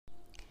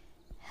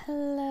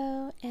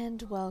Hello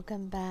and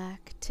welcome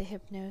back to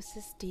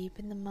Hypnosis Deep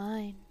in the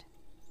Mind.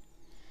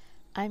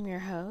 I'm your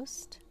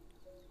host,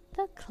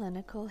 the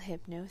clinical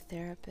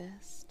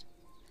hypnotherapist.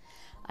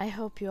 I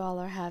hope you all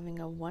are having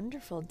a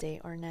wonderful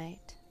day or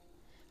night,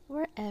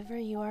 wherever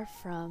you are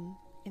from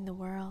in the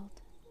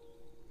world.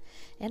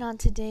 And on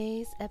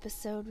today's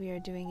episode, we are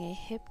doing a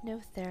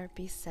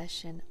hypnotherapy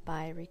session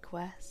by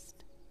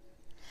request.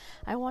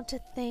 I want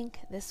to thank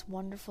this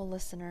wonderful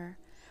listener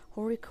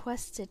who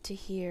requested to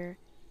hear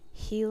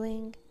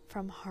Healing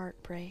from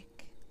HeartBreak.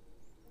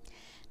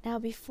 Now,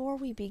 before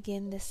we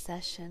begin this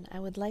session, I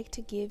would like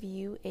to give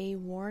you a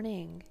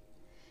warning.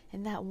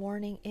 And that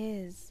warning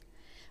is,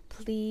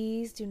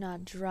 please do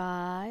not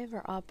drive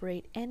or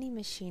operate any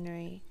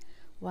machinery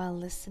while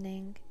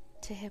listening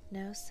to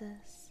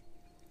hypnosis.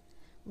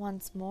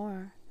 Once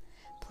more,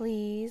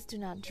 please do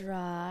not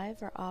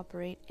drive or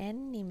operate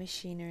any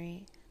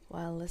machinery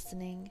while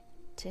listening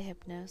to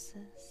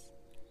hypnosis.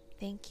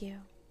 Thank you.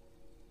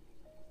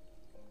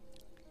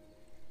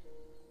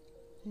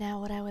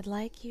 Now what I would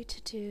like you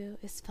to do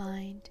is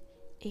find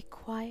a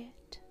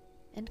quiet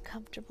and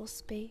comfortable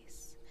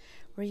space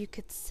where you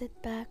could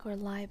sit back or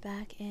lie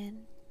back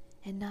in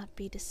and not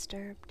be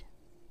disturbed.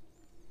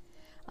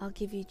 I'll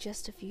give you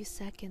just a few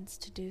seconds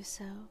to do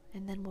so,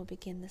 and then we'll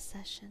begin the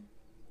session.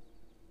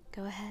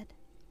 Go ahead.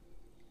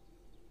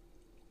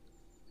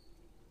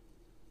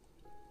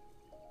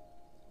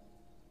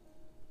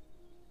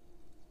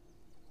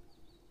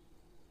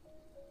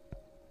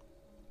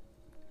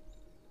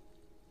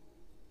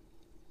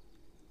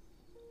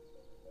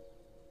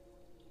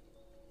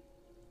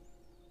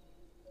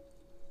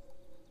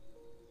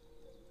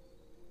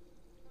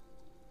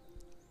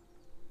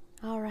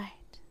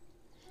 Alright,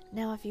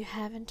 now if you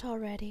haven't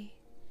already,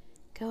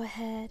 go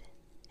ahead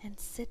and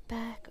sit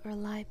back or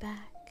lie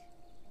back.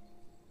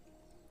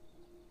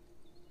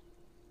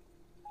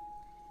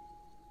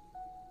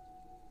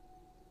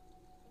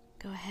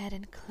 Go ahead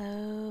and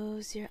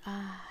close your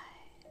eyes.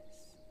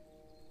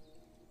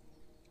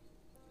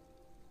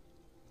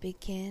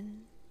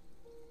 Begin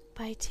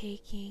by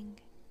taking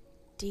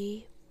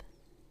deep,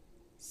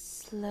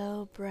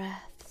 slow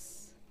breaths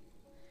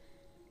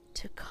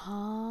to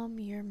calm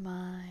your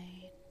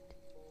mind.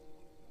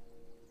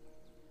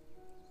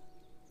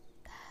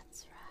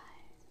 That's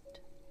right.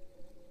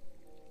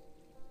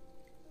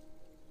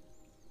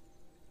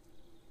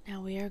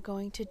 Now we are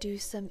going to do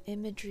some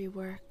imagery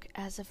work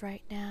as of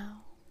right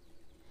now.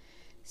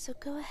 So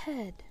go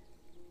ahead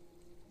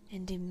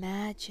and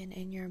imagine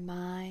in your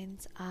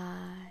mind's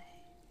eye.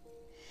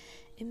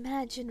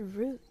 Imagine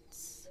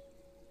roots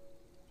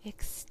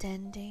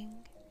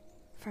extending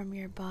from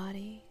your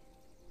body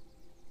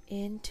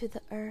into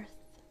the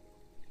earth,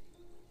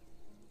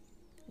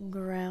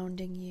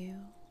 grounding you.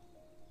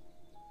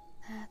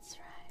 That's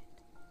right.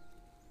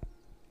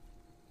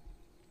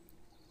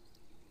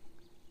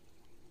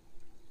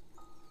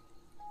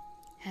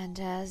 And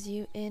as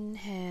you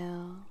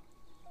inhale,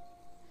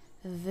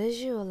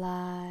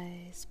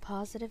 visualize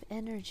positive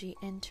energy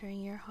entering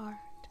your heart.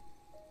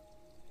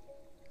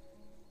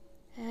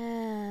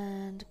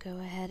 And go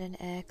ahead and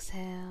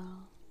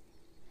exhale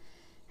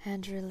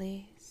and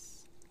release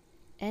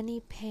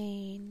any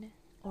pain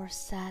or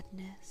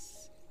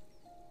sadness.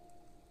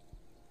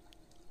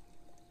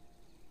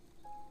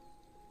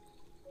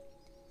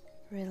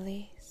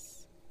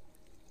 Release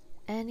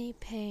any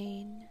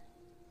pain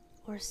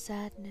or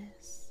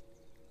sadness.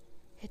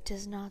 It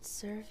does not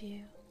serve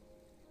you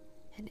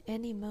in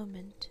any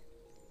moment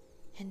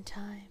in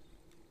time.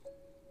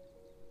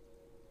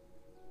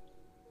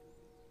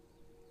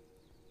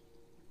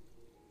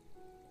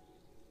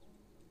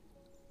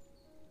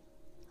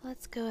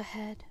 Let's go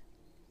ahead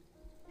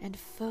and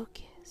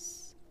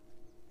focus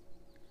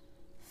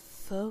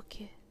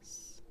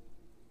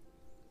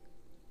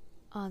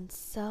on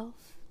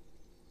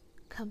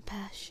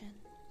self-compassion.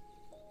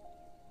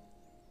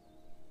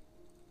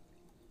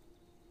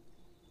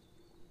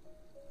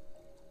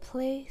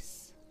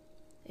 Place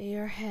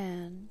your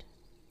hand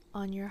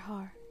on your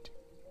heart.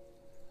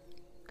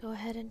 Go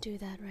ahead and do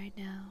that right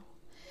now.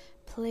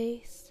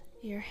 Place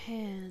your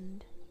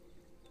hand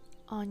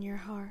on your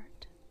heart.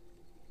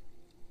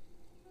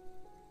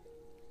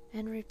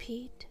 And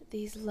repeat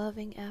these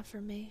loving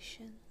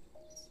affirmations.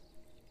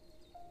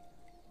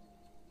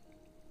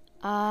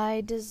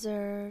 I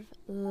deserve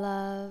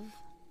love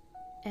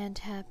and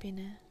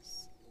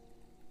happiness.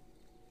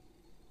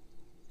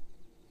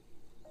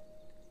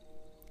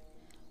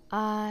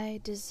 I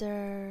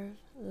deserve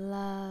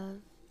love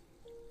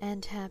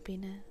and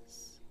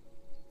happiness.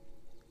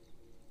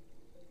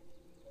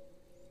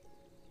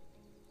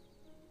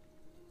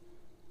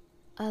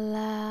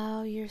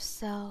 Allow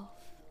yourself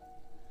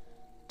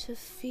to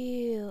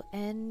feel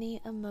any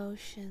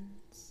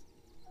emotions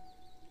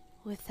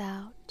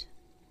without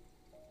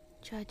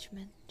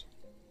judgment.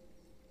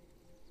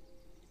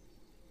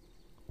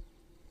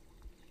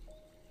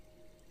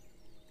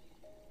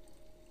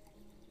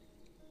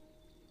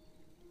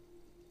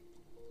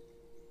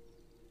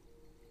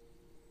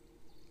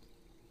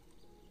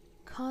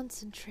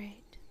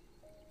 Concentrate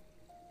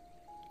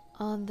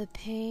on the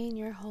pain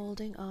you're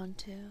holding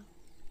onto.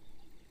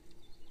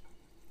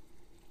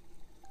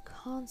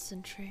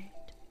 Concentrate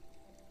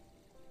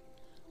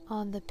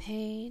on the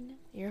pain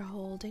you're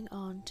holding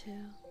onto.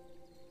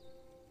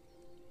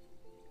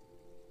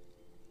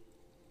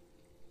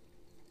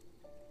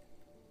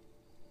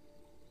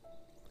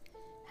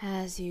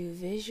 As you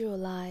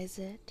visualize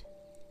it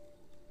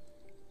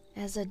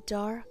as a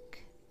dark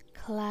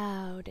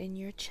cloud in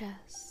your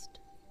chest.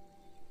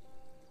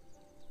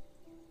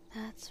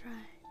 That's right.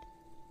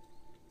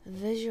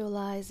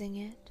 Visualizing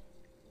it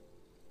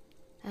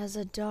as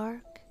a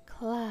dark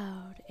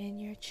cloud in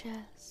your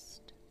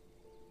chest.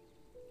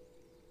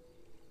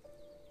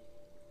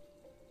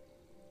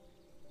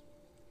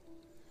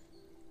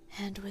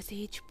 And with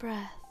each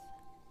breath,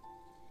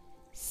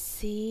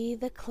 see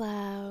the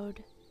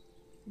cloud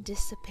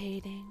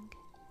dissipating,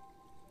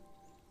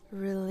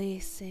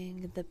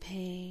 releasing the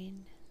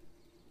pain.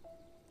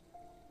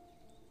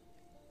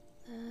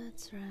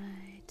 That's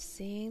right,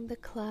 seeing the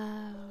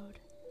cloud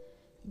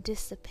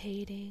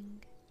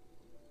dissipating,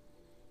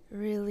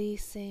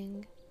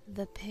 releasing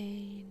the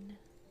pain.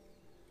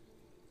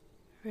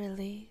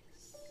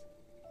 Release,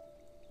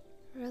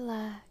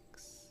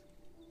 relax,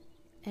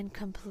 and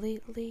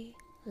completely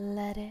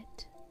let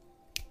it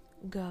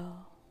go.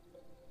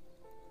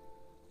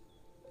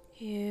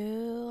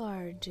 You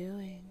are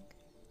doing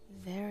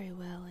very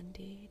well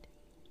indeed.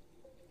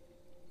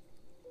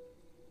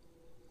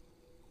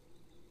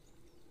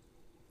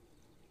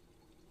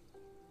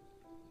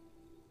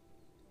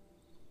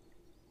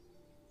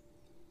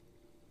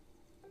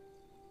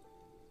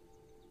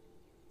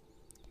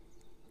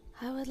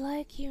 I would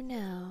like you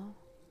now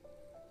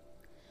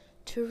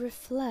to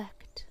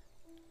reflect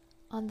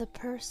on the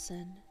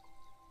person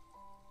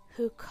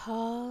who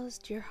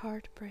caused your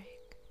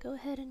heartbreak. Go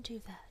ahead and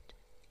do that.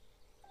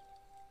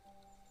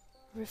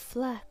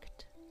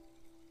 Reflect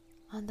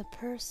on the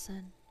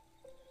person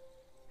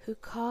who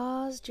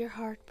caused your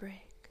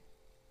heartbreak.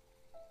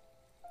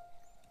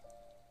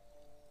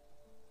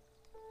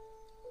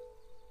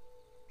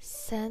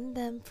 Send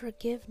them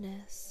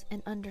forgiveness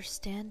and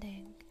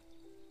understanding.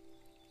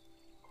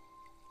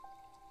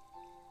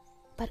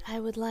 But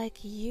I would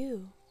like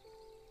you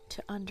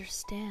to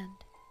understand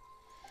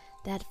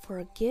that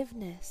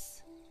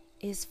forgiveness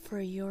is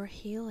for your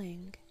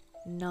healing,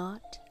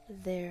 not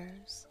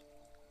theirs.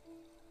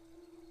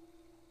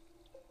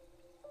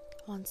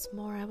 Once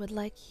more, I would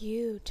like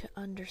you to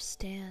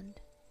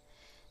understand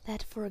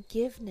that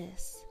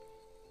forgiveness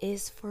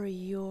is for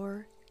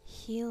your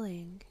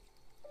healing,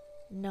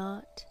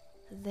 not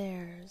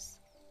theirs.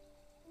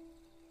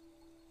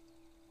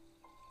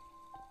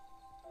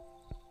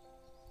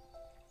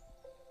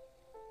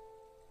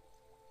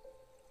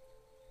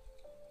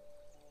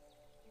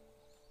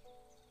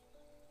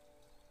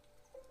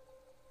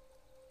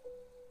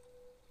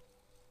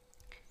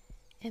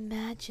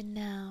 Imagine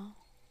now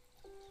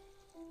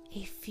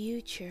a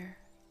future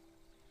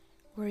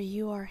where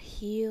you are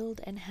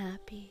healed and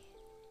happy.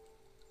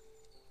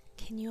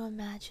 Can you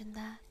imagine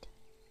that?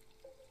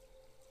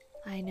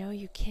 I know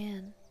you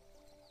can.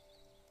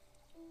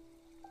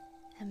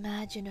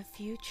 Imagine a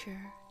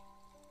future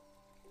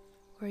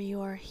where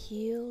you are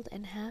healed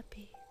and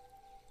happy.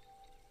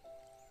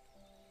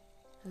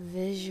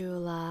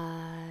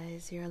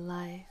 Visualize your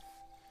life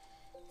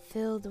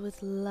filled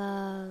with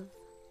love,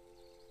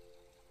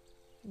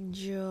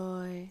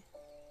 joy,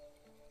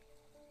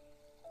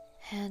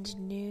 and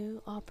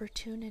new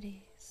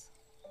opportunities.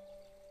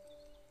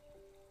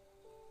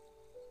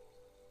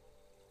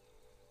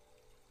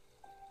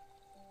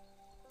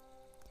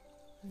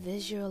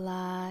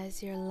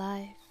 Visualize your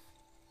life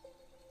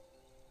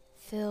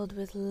filled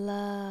with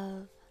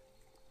love,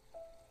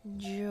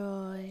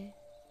 joy,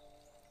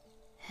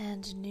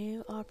 and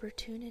new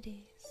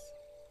opportunities.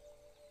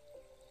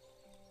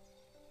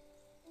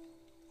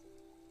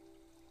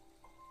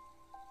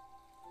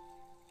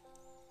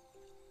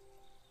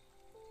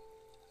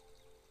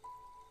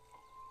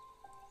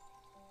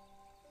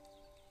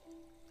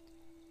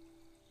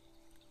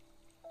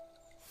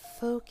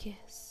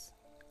 Focus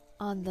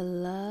on the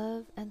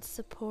love and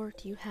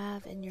support you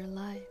have in your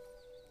life.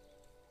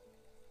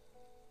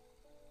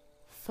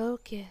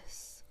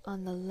 Focus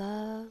on the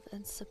love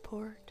and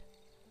support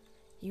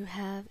you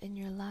have in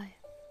your life.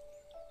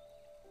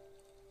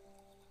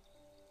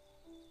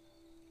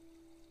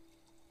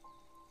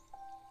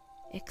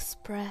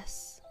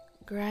 Express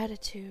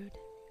gratitude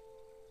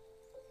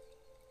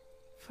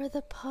for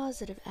the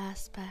positive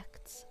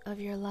aspects of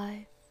your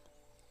life.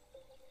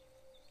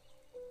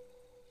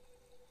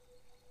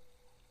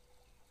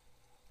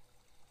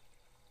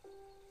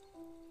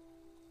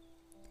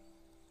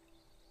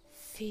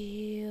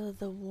 Feel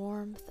the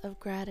warmth of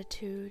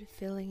gratitude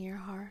filling your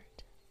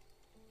heart.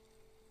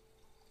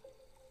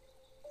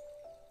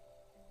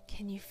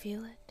 Can you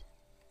feel it?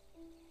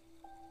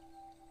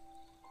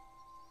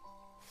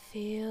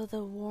 Feel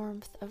the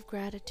warmth of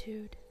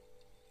gratitude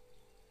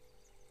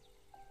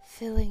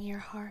filling your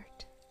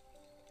heart.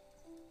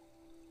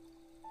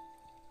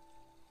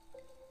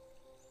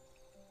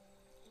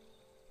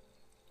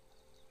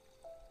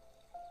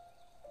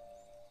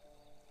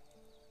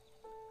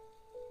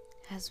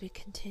 as we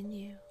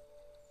continue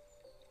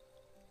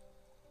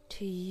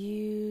to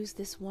use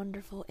this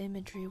wonderful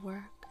imagery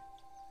work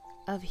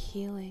of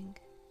healing,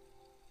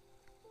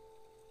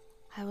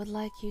 I would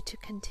like you to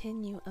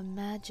continue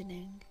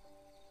imagining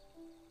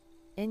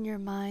in your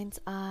mind's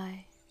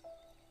eye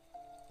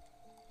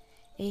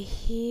a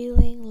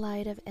healing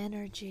light of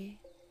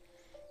energy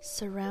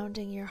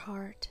surrounding your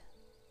heart.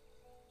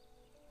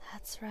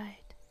 That's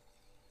right.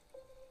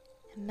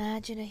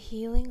 Imagine a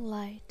healing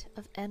light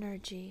of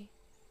energy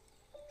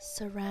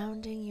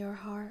surrounding your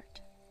heart.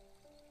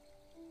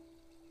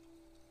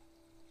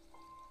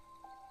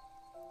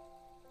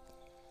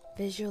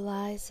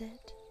 Visualize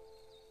it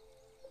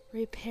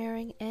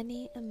repairing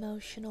any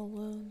emotional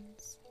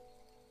wounds.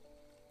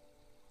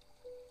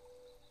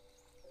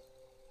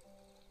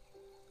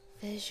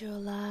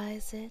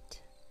 Visualize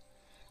it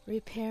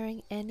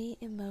repairing any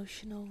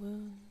emotional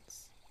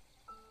wounds.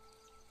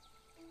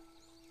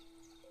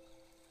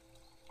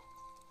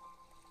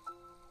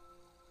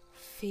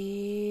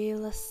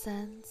 Feel a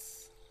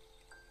sense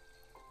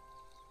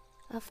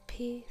of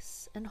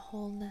peace and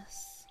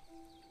wholeness.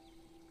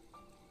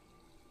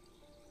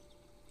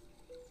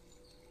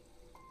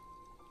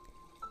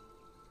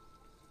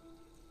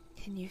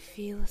 Can you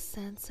feel a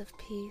sense of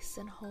peace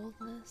and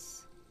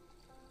wholeness?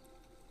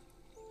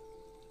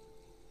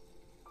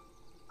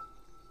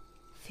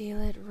 Feel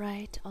it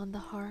right on the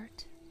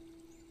heart.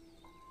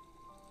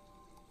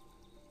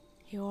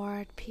 You are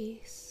at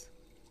peace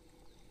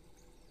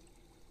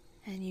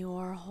and you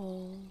are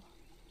whole.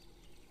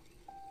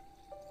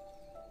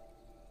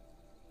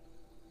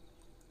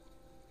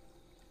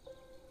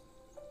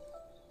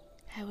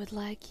 I would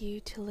like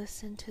you to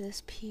listen to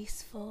this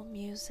peaceful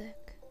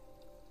music.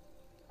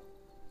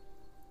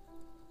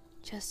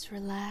 Just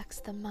relax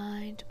the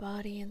mind,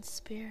 body, and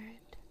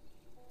spirit.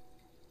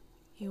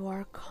 You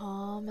are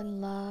calm and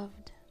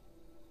loved.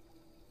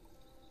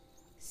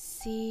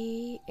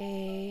 C-A-L-M,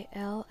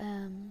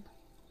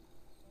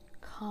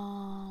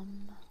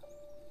 calm.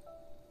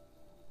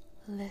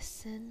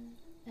 Listen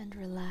and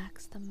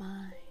relax the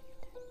mind,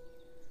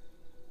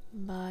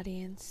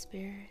 body, and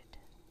spirit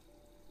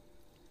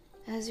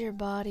as your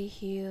body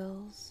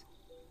heals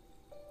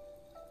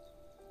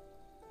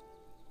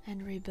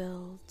and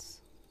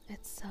rebuilds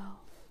itself.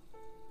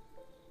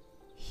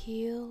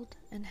 Healed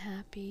and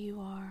happy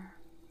you are.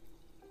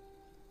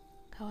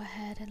 Go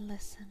ahead and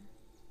listen.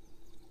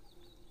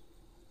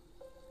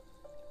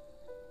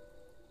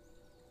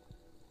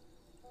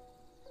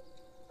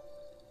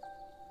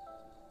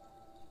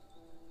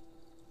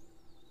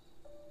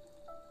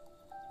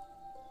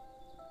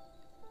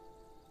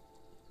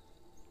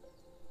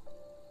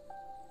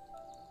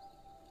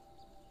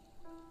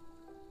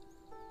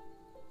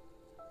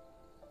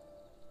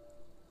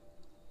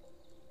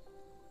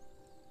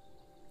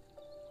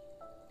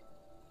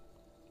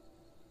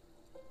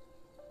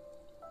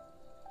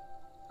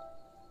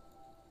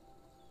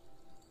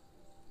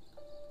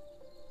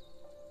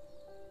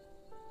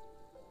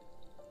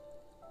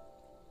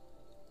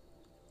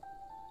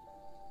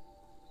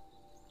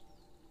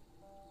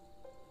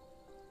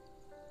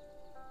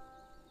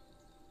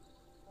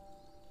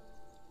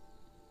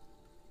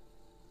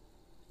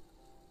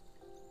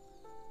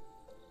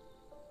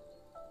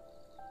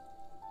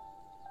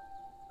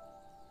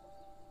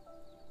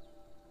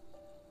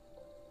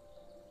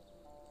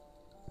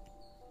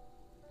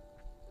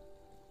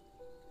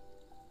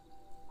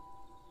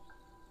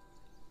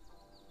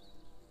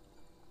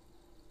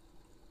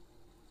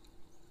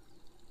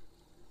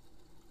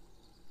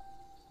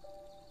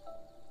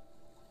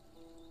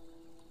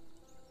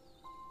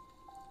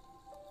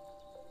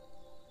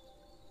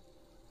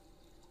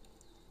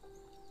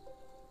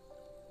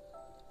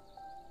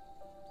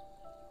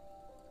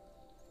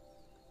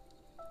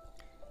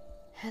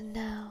 And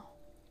now,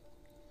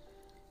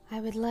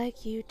 I would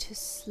like you to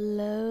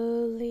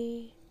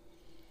slowly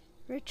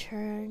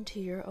return to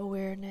your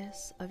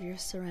awareness of your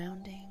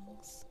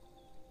surroundings.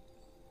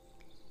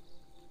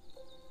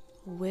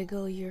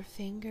 Wiggle your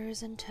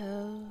fingers and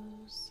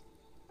toes,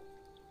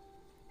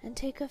 and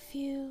take a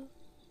few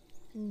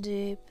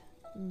deep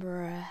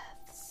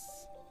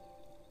breaths.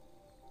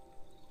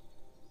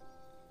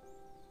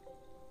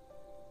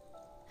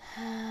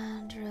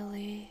 And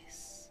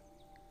release,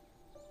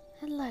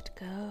 and let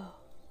go.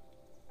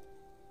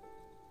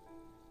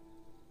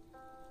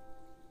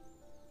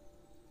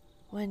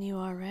 When you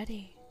are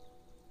ready,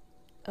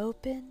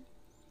 open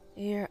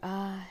your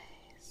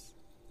eyes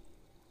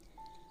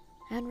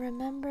and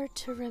remember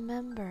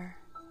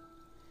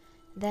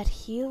that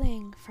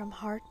healing from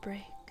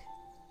heartbreak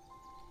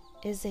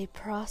is a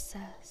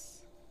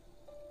process,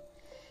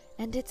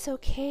 and it's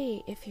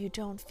okay if you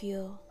don't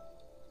feel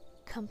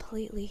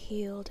completely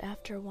healed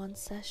after one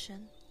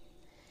session.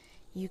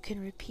 You can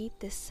repeat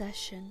this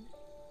session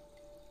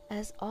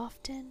as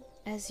often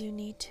as you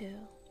need to.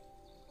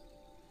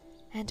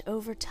 And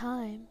over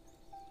time,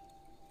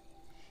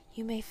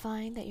 you may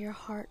find that your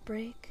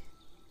heartbreak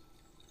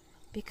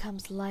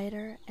becomes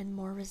lighter and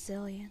more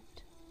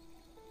resilient.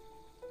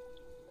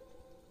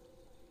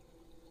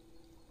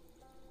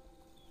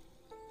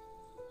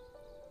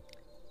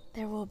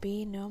 there will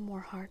be no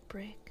more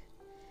heartbreak,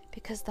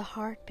 because the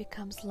heart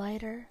becomes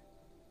lighter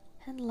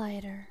and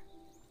lighter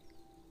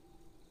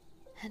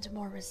and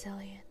more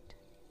resilient.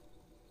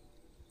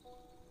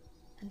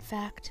 In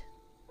fact,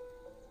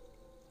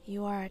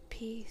 you are at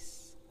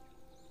peace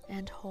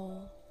and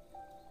whole.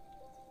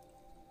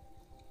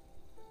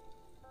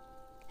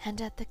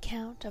 And at the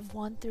count of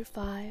 1 through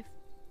 5,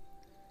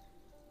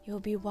 you'll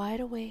be wide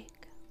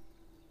awake,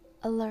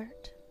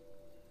 alert,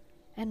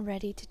 and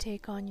ready to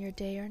take on your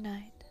day or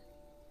night.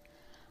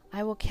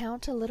 I will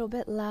count a little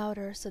bit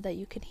louder so that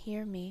you can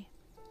hear me.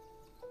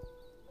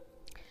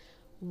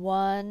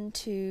 1,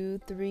 2,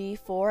 3,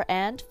 4,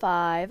 and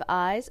 5.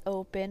 Eyes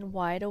open,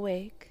 wide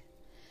awake.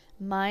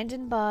 Mind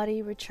and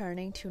body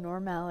returning to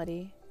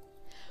normality.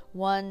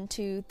 1,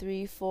 2,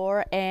 3,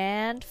 4,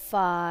 and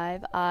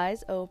 5.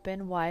 Eyes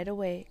open, wide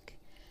awake.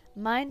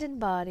 Mind and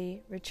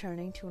body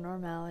returning to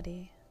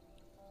normality.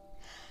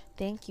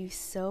 Thank you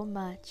so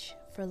much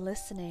for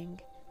listening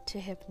to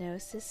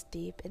Hypnosis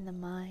Deep in the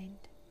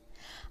Mind.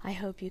 I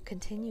hope you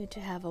continue to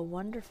have a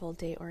wonderful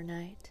day or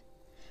night,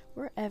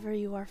 wherever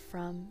you are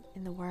from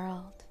in the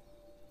world.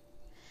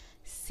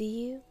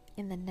 See you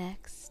in the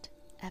next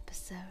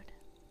episode.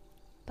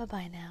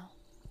 Bye-bye now.